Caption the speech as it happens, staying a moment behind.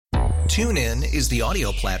TuneIn is the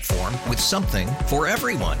audio platform with something for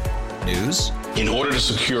everyone. News. In order to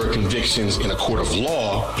secure convictions in a court of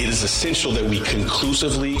law, it is essential that we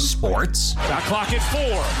conclusively. Sports. Shot clock at 4.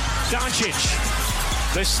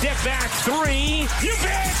 Doncic. The step back 3. You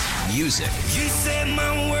bet. Music. You set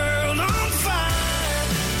my world on fire.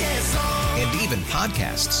 Yes, and even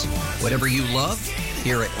podcasts. Whatever you love,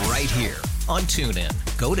 hear it right here on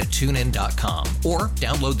TuneIn. Go to TuneIn.com or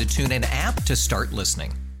download the TuneIn app to start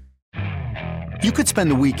listening. You could spend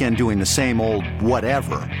the weekend doing the same old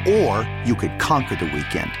whatever, or you could conquer the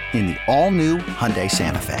weekend in the all-new Hyundai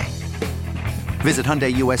Santa Fe. Visit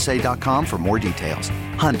HyundaiUSA.com for more details.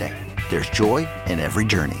 Hyundai, there's joy in every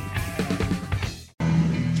journey.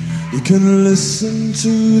 You can listen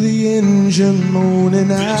to the engine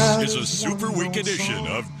moaning out. This is a super week edition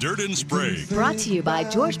of Dirt and Sprague. Brought to you by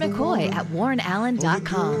George McCoy at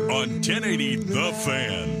WarrenAllen.com. On 1080 The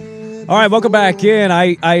Fan. All right, welcome back in.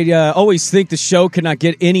 I always think the show cannot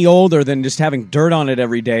get any older than just having dirt on it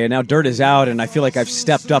every day, and now dirt is out, and I feel like I've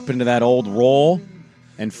stepped up into that old role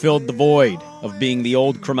and filled the void of being the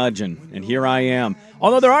old curmudgeon, and here I am.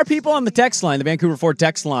 Although there are people on the text line, the Vancouver Ford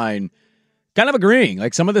text line, kind of agreeing.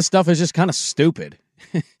 Like, some of this stuff is just kind of stupid.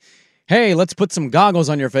 Hey, let's put some goggles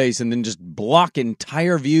on your face and then just block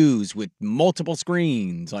entire views with multiple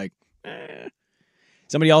screens. Like,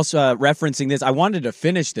 Somebody else referencing this. I wanted to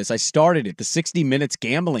finish this. I started it, the 60 Minutes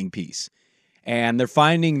gambling piece. And they're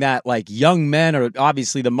finding that, like, young men are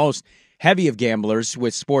obviously the most heavy of gamblers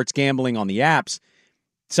with sports gambling on the apps.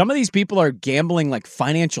 Some of these people are gambling, like,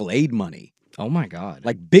 financial aid money. Oh, my God.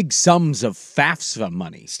 Like big sums of FAFSA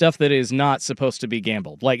money. Stuff that is not supposed to be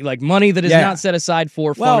gambled. Like money that is not set aside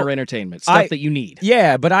for fun or entertainment. Stuff that you need.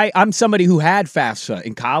 Yeah, but I'm somebody who had FAFSA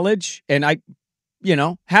in college, and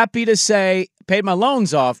happy to say, paid my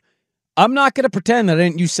loans off. I'm not going to pretend that I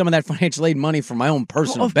didn't use some of that financial aid money for my own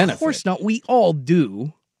personal benefit. Of course not. We all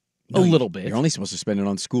do. A little bit. You're only supposed to spend it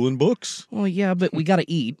on school and books. Well, yeah, but we got to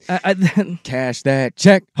eat. Cash that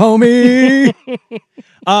check, homie.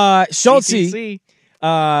 Schultze,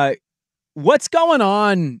 what's going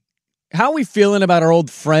on? How are we feeling about our old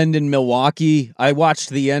friend in Milwaukee? I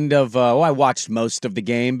watched I watched most of the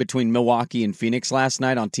game between Milwaukee and Phoenix last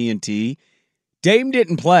night on TNT. Dame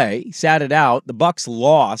didn't play, sat it out. The Bucks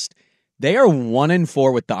lost. They are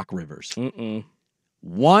 1-4 with Doc Rivers.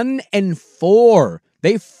 1-4.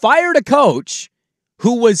 They fired a coach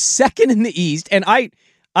who was second in the East, and I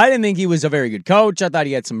didn't think he was a very good coach. I thought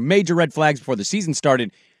he had some major red flags before the season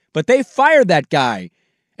started, but they fired that guy,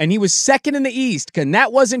 and he was second in the East, and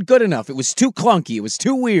that wasn't good enough. It was too clunky. It was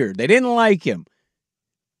too weird. They didn't like him.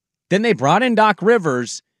 Then they brought in Doc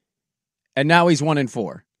Rivers, and now he's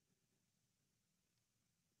 1-4.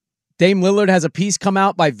 Dame Lillard has a piece come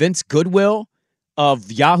out by Vince Goodwill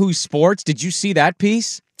of Yahoo Sports. Did you see that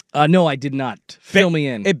piece? No, I did not. Fill me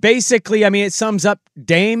in. It basically, it sums up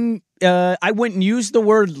Dame. I wouldn't use the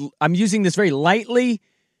word, I'm using this very lightly.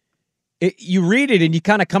 You read it and you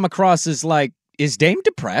kind of come across as like, is Dame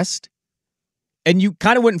depressed? And you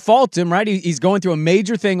kind of wouldn't fault him, right? He's going through a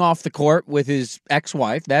major thing off the court with his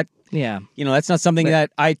ex-wife. That's not something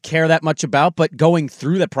that I care that much about, but going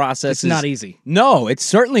through the process is not easy. No, it's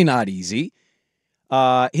certainly not easy.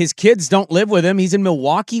 His kids don't live with him. He's in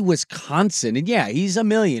Milwaukee, Wisconsin. And yeah, he's a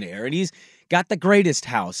millionaire and he's got the greatest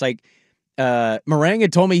house. Like, Meringue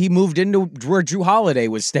had told me he moved into where Drew Holiday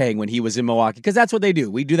was staying when he was in Milwaukee, because that's what they do.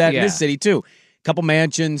 We do that in this city too. Couple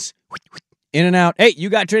mansions, in and out. Hey, you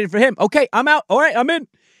got traded for him. Okay, I'm out. All right, I'm in.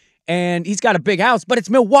 And he's got a big house, but it's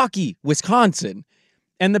Milwaukee, Wisconsin.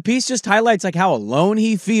 And the piece just highlights like how alone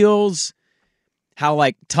he feels, how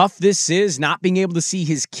like tough this is, not being able to see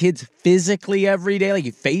his kids physically every day. Like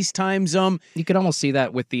he FaceTimes them. You could almost see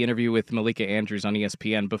that with the interview with Malika Andrews on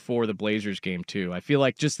ESPN before the Blazers game too. I feel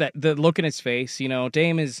like just that the look in his face,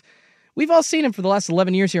 Dame is, we've all seen him for the last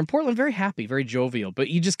 11 years here in Portland, very happy, very jovial, but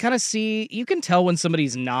you just kind of you can tell when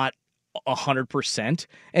somebody's not 100%,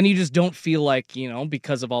 and you just don't feel like,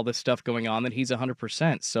 because of all this stuff going on, that he's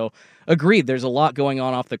 100%. So agreed, there's a lot going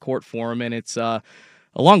on off the court for him, and it's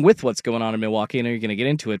along with what's going on in Milwaukee. I know you're going to get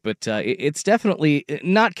into it, but it's definitely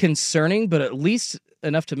not concerning, but at least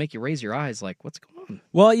enough to make you raise your eyes, like, what's going on?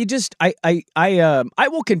 Well, I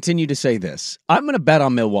will continue to say this. I'm going to bet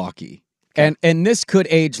on Milwaukee, and this could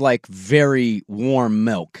age like very warm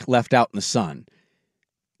milk left out in the sun.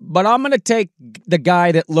 But I'm going to take the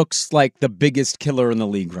guy that looks like the biggest killer in the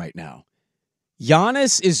league right now.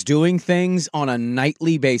 Giannis is doing things on a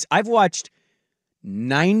nightly basis. I've watched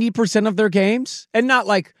 90% of their games, and not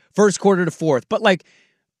like first quarter to fourth, but like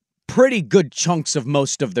pretty good chunks of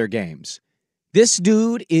most of their games. This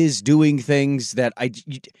dude is doing things that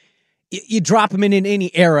You drop him in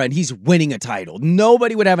any era and he's winning a title.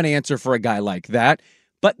 Nobody would have an answer for a guy like that.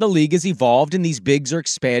 But the league has evolved and these bigs are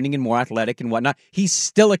expanding and more athletic and whatnot. He's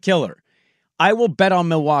still a killer. I will bet on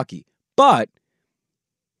Milwaukee. But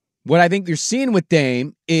what I think you're seeing with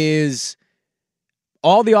Dame is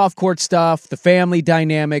all the off-court stuff, the family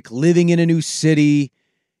dynamic, living in a new city,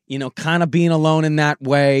 kind of being alone in that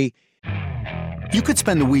way. You could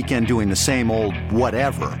spend the weekend doing the same old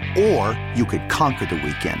whatever, or you could conquer the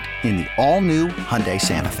weekend in the all-new Hyundai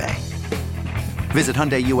Santa Fe. Visit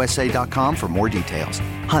HyundaiUSA.com for more details.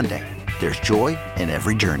 Hyundai, there's joy in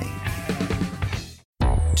every journey.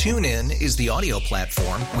 TuneIn is the audio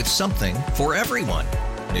platform with something for everyone.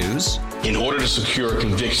 News. In order to secure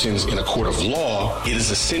convictions in a court of law, it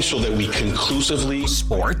is essential that we conclusively.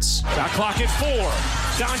 Sports. Shot clock at 4.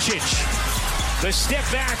 Doncic. The step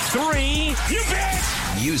back 3. You bet.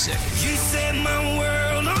 Music. You set my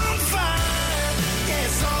world on fire.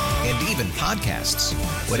 Yes, and even podcasts.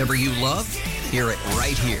 Whatever you love, hear it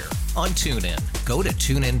right here on TuneIn. Go to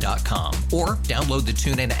TuneIn.com or download the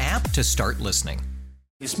TuneIn app to start listening.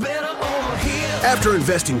 It's better over here. After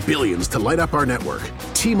investing billions to light up our network,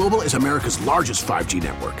 T-Mobile is America's largest 5G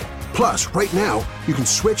network. Plus, right now, you can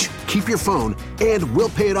switch, keep your phone, and we'll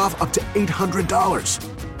pay it off up to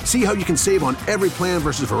 $800. See how you can save on every plan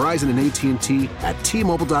versus Verizon and AT&T at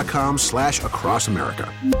T-Mobile.com/across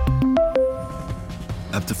America.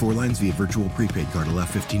 Up to 4 lines via virtual prepaid card. Allow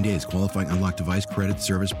 15 days. Qualifying unlocked device credit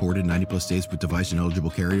service ported 90+ days with device and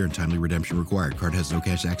eligible carrier and timely redemption required. Card has no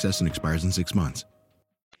cash access and expires in 6 months.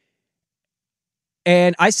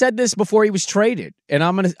 And I said this before he was traded, and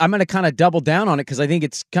I'm gonna kind of double down on it because I think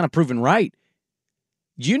it's kind of proven right.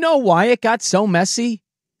 Do you know why it got so messy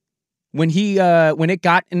when it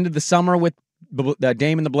got into the summer with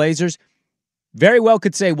Dame and the Blazers? Very well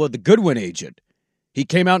could say, well, the Goodwin agent, he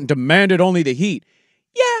came out and demanded only the Heat.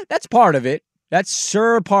 Yeah, that's part of it. That's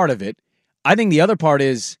sure part of it. I think the other part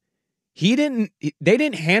is they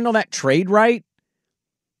didn't handle that trade right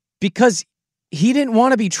because he didn't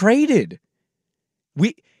want to be traded.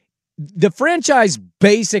 The franchise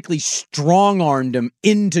basically strong-armed him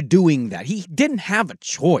into doing that. He didn't have a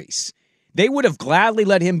choice. They would have gladly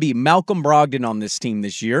let him be Malcolm Brogdon on this team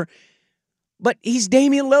this year, but he's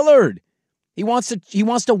Damian Lillard. He wants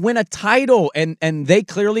to win a title, and they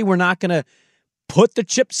clearly were not going to put the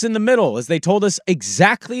chips in the middle, as they told us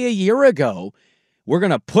exactly a year ago. We're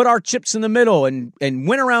going to put our chips in the middle and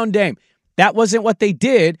win around Dame. That wasn't what they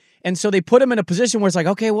did, and so they put him in a position where it's like,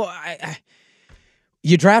 okay, well,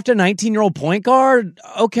 you draft a 19-year-old point guard?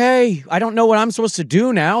 Okay, I don't know what I'm supposed to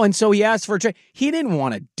do now. And so he asked for a trade. He didn't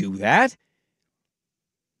want to do that.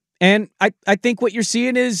 And I think what you're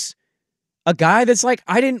seeing is a guy that's like,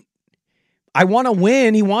 I want to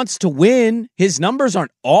win. He wants to win. His numbers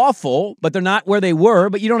aren't awful, but they're not where they were.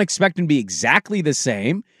 But you don't expect him to be exactly the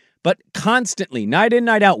same. But constantly, night in,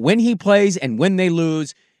 night out, when he plays and when they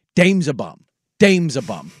lose, Dame's a bum. Dame's a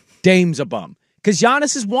bum. Dame's a bum. Because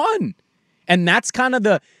Giannis has won. And that's kind of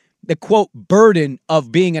the quote, burden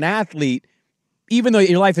of being an athlete. Even though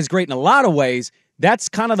your life is great in a lot of ways, that's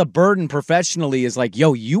kind of the burden professionally is like,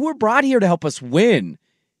 yo, you were brought here to help us win.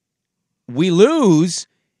 We lose,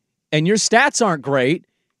 and your stats aren't great.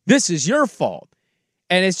 This is your fault.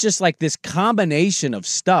 And it's just like this combination of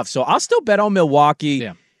stuff. So I'll still bet on Milwaukee.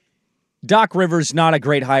 Yeah. Doc Rivers, not a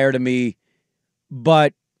great hire to me,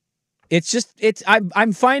 but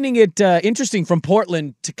I'm finding it interesting from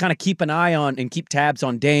Portland to kind of keep an eye on and keep tabs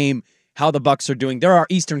on Dame, how the Bucks are doing. They're our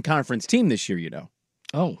Eastern Conference team this year,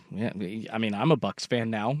 Oh, yeah. I mean, I'm a Bucks fan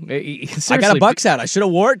now. I got a Bucks hat. I should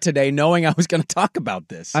have wore it today knowing I was going to talk about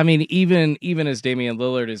this. I mean, even as Damian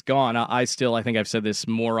Lillard is gone, I think I've said this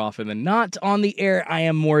more often than not on the air, I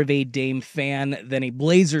am more of a Dame fan than a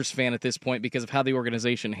Blazers fan at this point because of how the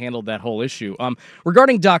organization handled that whole issue.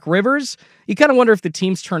 Regarding Doc Rivers, you kind of wonder if the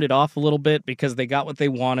teams turned it off a little bit because they got what they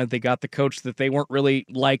wanted. They got the coach that they weren't really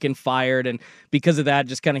liking fired, and because of that,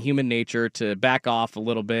 just kind of human nature to back off a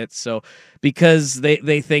little bit. So because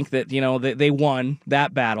they think that, they won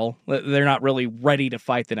that battle, they're not really ready to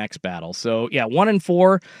fight the next battle. So, yeah,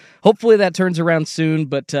 1-4. Hopefully that turns around soon,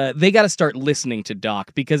 but they got to start listening to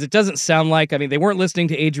Doc because it doesn't sound like, they weren't listening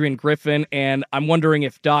to Adrian Griffin, and I'm wondering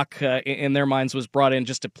if Doc, in their minds, was brought in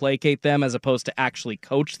just to placate them as opposed to actually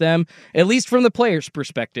coach them, at least from the player's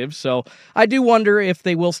perspective. So I do wonder if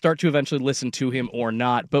they will start to eventually listen to him or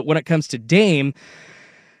not. But when it comes to Dame,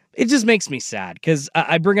 It just makes me sad because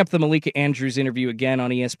I bring up the Malika Andrews interview again on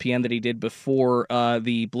ESPN that he did before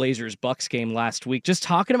the Blazers-Bucks game last week, just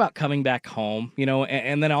talking about coming back home,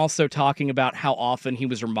 and then also talking about how often he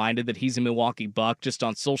was reminded that he's a Milwaukee Buck just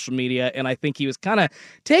on social media, and I think he was kind of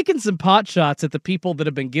taking some pot shots at the people that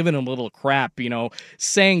have been giving him a little crap,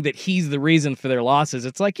 saying that he's the reason for their losses.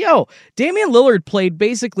 It's like, Damian Lillard played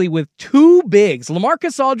basically with two bigs,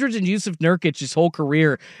 LaMarcus Aldridge and Yusuf Nurkic his whole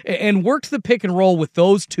career, and worked the pick and roll with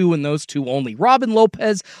those two and those two only. Robin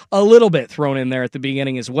Lopez, a little bit thrown in there at the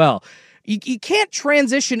beginning as well. You can't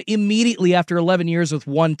transition immediately after 11 years with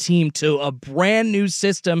one team to a brand new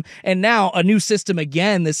system, and now a new system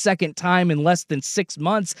again, the second time in less than 6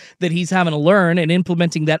 months that he's having to learn and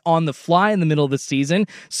implementing that on the fly in the middle of the season.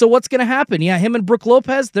 So what's going to happen? Yeah, him and Brook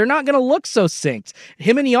Lopez, they're not going to look so synced.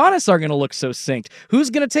 Him and Giannis are going to look so synced.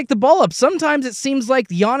 Who's going to take the ball up? Sometimes it seems like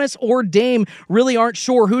Giannis or Dame really aren't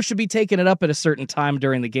sure who should be taking it up at a certain time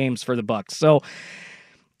during the games for the Bucks. So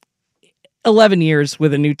 11 years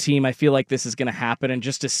with a new team, I feel like this is going to happen. And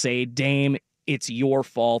just to say, Dame, it's your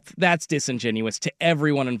fault, that's disingenuous to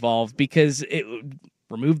everyone involved because it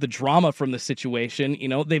remove the drama from the situation.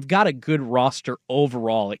 They've got a good roster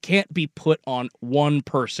overall. It can't be put on one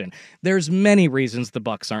person. There's many reasons the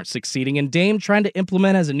Bucks aren't succeeding, and Dame trying to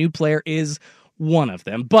implement as a new player is one of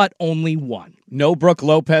them, but only one. No Brook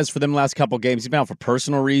Lopez for them last couple games. He's been out for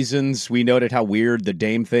personal reasons. We noted how weird the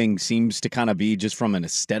Dame thing seems to kind of be just from an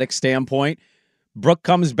aesthetic standpoint. Brook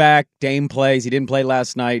comes back, Dame plays. He didn't play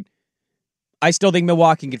last night. I still think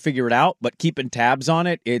Milwaukee can figure it out, but keeping tabs on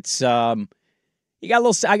it, it's I got a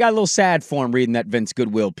little sad for him reading that Vince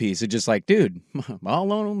Goodwill piece. It's just like, dude,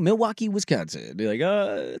 all on Milwaukee, Wisconsin. Like,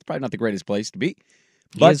 it's probably not the greatest place to be.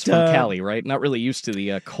 But he's from Cali, right? Not really used to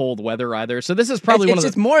the cold weather either. So this is probably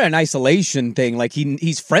it's more an isolation thing. Like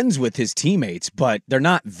he's friends with his teammates, but they're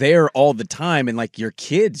not there all the time. And like your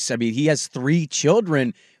kids, I mean, he has 3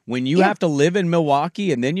 children. When you have to live in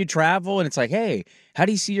Milwaukee and then you travel, and it's like, hey, how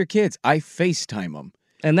do you see your kids? I FaceTime them.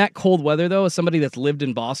 And that cold weather, though, as somebody that's lived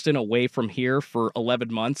in Boston away from here for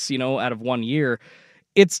 11 months, out of 1 year,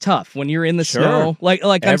 it's tough when you're in the snow. Like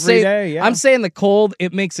I'm saying, I'm saying the cold,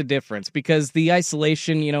 it makes a difference because the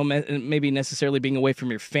isolation, maybe necessarily being away from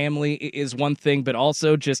your family is one thing, but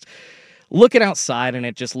also just looking outside and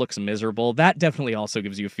it just looks miserable. That definitely also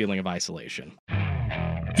gives you a feeling of isolation.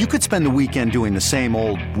 You could spend the weekend doing the same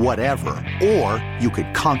old whatever, or you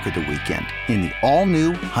could conquer the weekend in the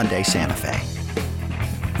all-new Hyundai Santa Fe.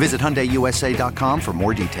 Visit HyundaiUSA.com for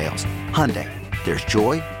more details. Hyundai, there's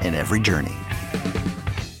joy in every journey.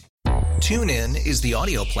 TuneIn is the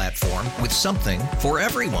audio platform with something for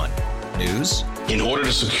everyone. News. In order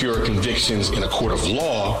to secure convictions in a court of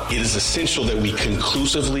law, it is essential that we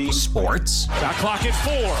conclusively. Sports. Shot clock at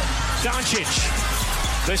 4.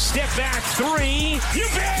 Doncic. The step back 3. You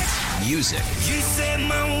bet. Music. You set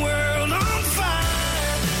my world on fire.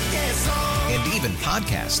 Yes, and even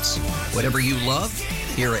podcasts. Whatever you love,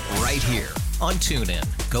 hear it right here on TuneIn.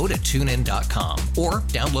 Go to TuneIn.com or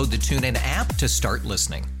download the TuneIn app to start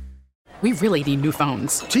listening. We really need new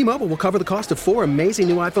phones. T-Mobile will cover the cost of 4 amazing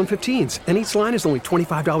new iPhone 15s, and each line is only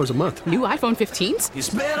 $25 a month. New iPhone 15s? It's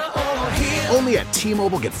better over here. Only at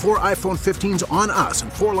T-Mobile, get 4 iPhone 15s on us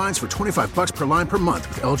and 4 lines for $25 per line per month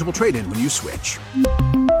with eligible trade-in when you switch.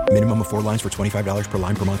 Minimum of 4 lines for $25 per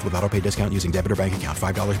line per month with autopay discount using debit or bank account.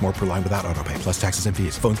 $5 more per line without autopay, plus taxes and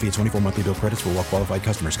fees. Phone fee at 24 monthly bill credits for well-qualified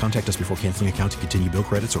customers. Contact us before canceling account to continue bill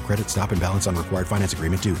credits or credit stop and balance on required finance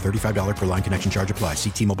agreement due. $35 per line connection charge applies. See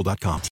T-Mobile.com.